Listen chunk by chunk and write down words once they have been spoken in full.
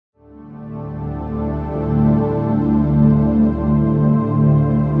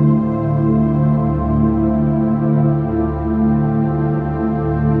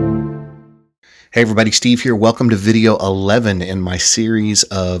Hey everybody, Steve here. Welcome to video 11 in my series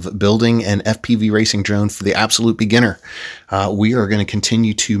of building an FPV racing drone for the absolute beginner. We are going to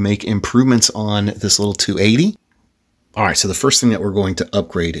continue to make improvements on this little 280. All right, so the first thing that we're going to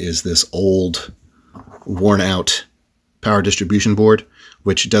upgrade is this old, worn out power distribution board,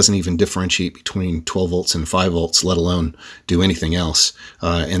 which doesn't even differentiate between 12 volts and 5 volts, let alone do anything else.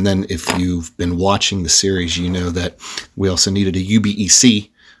 And then if you've been watching the series, you know that we also needed a UBEC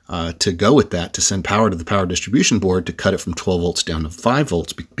to go with that, to send power to the power distribution board to cut it from 12 volts down to 5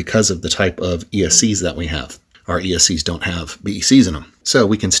 volts because of the type of ESCs that we have. Our ESCs don't have BECs in them. So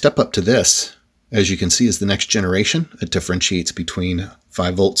we can step up to this. As you can see, is the next generation. It differentiates between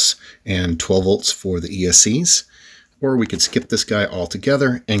 5 volts and 12 volts for the ESCs. Or we could skip this guy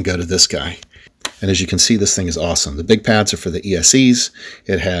altogether and go to this guy. And as you can see, this thing is awesome. The big pads are for the ESCs.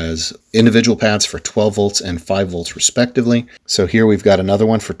 It has individual pads for 12 volts and 5 volts respectively. So here we've got another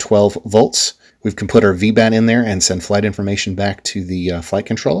one for 12 volts. We can put our VBAT in there and send flight information back to the flight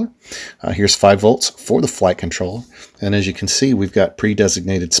controller. Here's 5 volts for the flight controller. And as you can see, we've got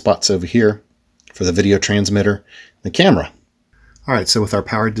pre-designated spots over here for the video transmitter and the camera. All right, so with our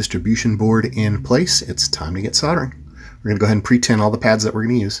power distribution board in place, it's time to get soldering. We're going to go ahead and pre-tin all the pads that we're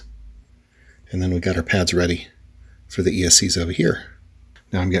going to use. And then we got our pads ready for the ESCs over here.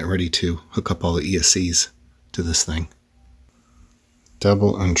 Now I'm getting ready to hook up all the ESCs to this thing.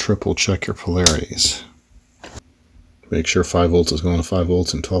 Double and triple check your polarities. Make sure 5 volts is going to 5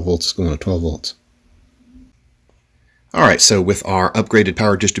 volts and 12 volts is going to 12 volts. All right, so with our upgraded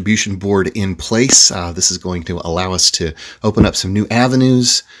power distribution board in place, this is going to allow us to open up some new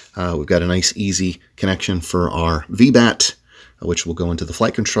avenues. We've got a nice, easy connection for our VBAT, which will go into the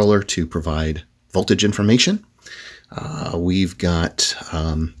flight controller to provide voltage information. We've got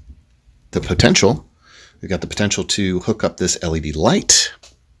the potential. We've got the potential to hook up this LED light.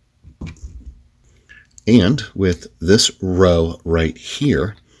 And with this row right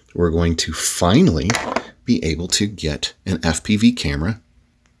here, we're going to finally be able to get an FPV camera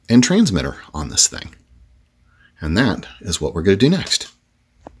and transmitter on this thing. And that is what we're going to do next.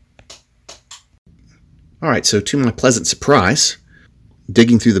 All right, so to my pleasant surprise,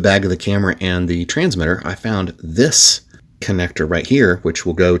 digging through the bag of the camera and the transmitter, I found this connector right here, which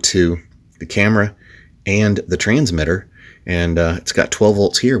will go to the camera and the transmitter. And it's got 12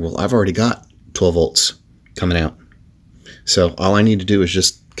 volts here. Well, I've already got 12 volts coming out. So all I need to do is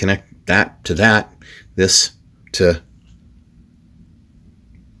just connect that to that, this to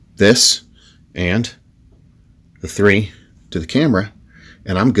this, and the 3 to the camera,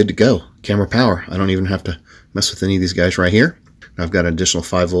 and I'm good to go. Camera power. I don't even have to mess with any of these guys right here. I've got an additional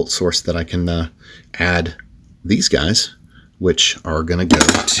 5 volt source that I can add these guys, which are going to go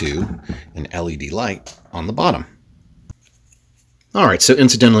to an LED light on the bottom. All right, so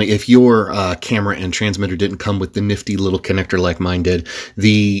incidentally, if your camera and transmitter didn't come with the nifty little connector like mine did,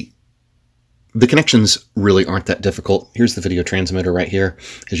 the connections really aren't that difficult. Here's the video transmitter right here.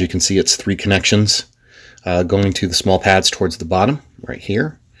 As you can see, it's 3 connections going to the small pads towards the bottom right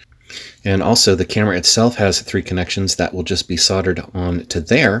here. And also the camera itself has 3 connections that will just be soldered on to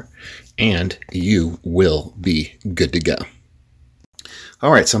there, and you will be good to go.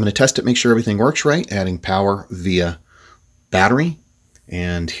 All right, so I'm going to test it, make sure everything works right, adding power via battery.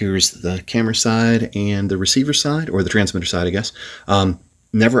 And here's the camera side and the receiver side, or the transmitter side, I guess.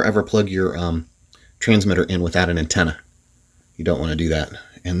 Never ever plug your transmitter in without an antenna. You don't want to do that.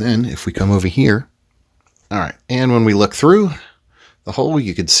 And then if we come over here, all right, and when we look through the hole,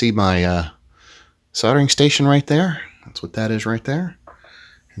 you could see my soldering station right there. That's what that is right there.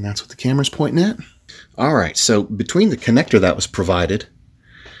 And that's what the camera's pointing at. All right, so between the connector that was provided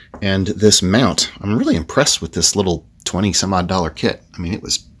and this mount, I'm really impressed with this little 20 some odd dollar kit. I mean, it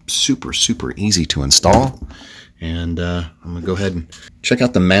was super, super easy to install. And I'm going to go ahead and check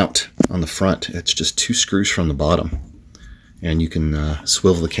out the mount on the front. It's just 2 screws from the bottom. And you can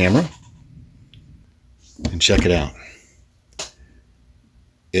swivel the camera and check it out.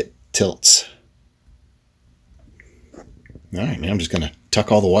 It tilts. All right, now I'm just going to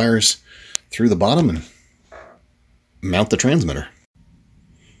tuck all the wires through the bottom and mount the transmitter.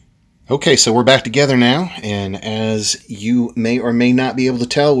 Okay, so we're back together now. And as you may or may not be able to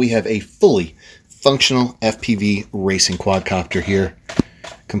tell, we have a fully functional FPV racing quadcopter here,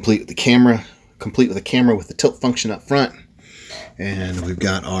 complete with the camera with the tilt function up front, and we've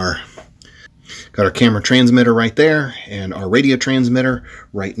got our camera transmitter right there and our radio transmitter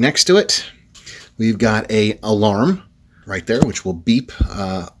right next to it. We've got a alarm right there which will beep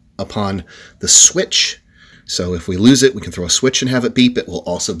upon the switch. So if we lose it, we can throw a switch and have it beep. It will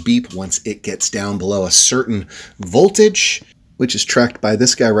also beep once it gets down below a certain voltage. which is tracked by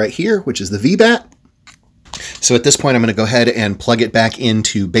this guy right here, which is the VBAT. So at this point, I'm going to go ahead and plug it back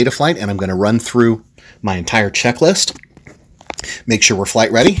into Betaflight, and I'm going to run through my entire checklist, make sure we're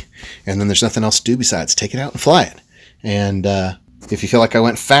flight ready, and then there's nothing else to do besides take it out and fly it. And if you feel like I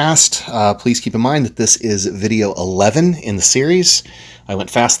went fast, please keep in mind that this is video 11 in the series. I went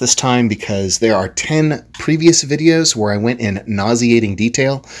fast this time because there are 10 previous videos where I went in nauseating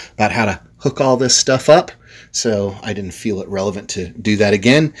detail about how to hook all this stuff up. So I didn't feel it relevant to do that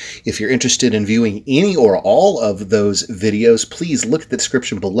again. If you're interested in viewing any or all of those videos, please look at the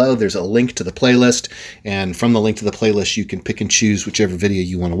description below. There's a link to the playlist, and from the link to the playlist, you can pick and choose whichever video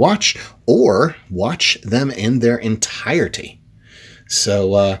you want to watch, or watch them in their entirety.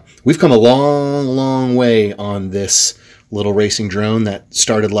 So we've come a long, long way on this little racing drone that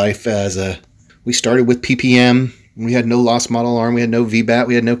started life as we started with PPM. We had no lost model arm, we had no VBAT,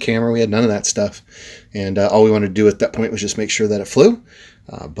 we had no camera, we had none of that stuff. And all we wanted to do at that point was just make sure that it flew.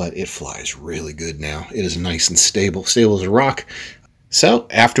 But it flies really good now. It is nice and stable, stable as a rock. So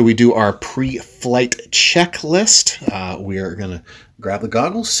after we do our pre-flight checklist, we are going to grab the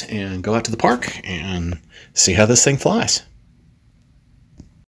goggles and go out to the park and see how this thing flies.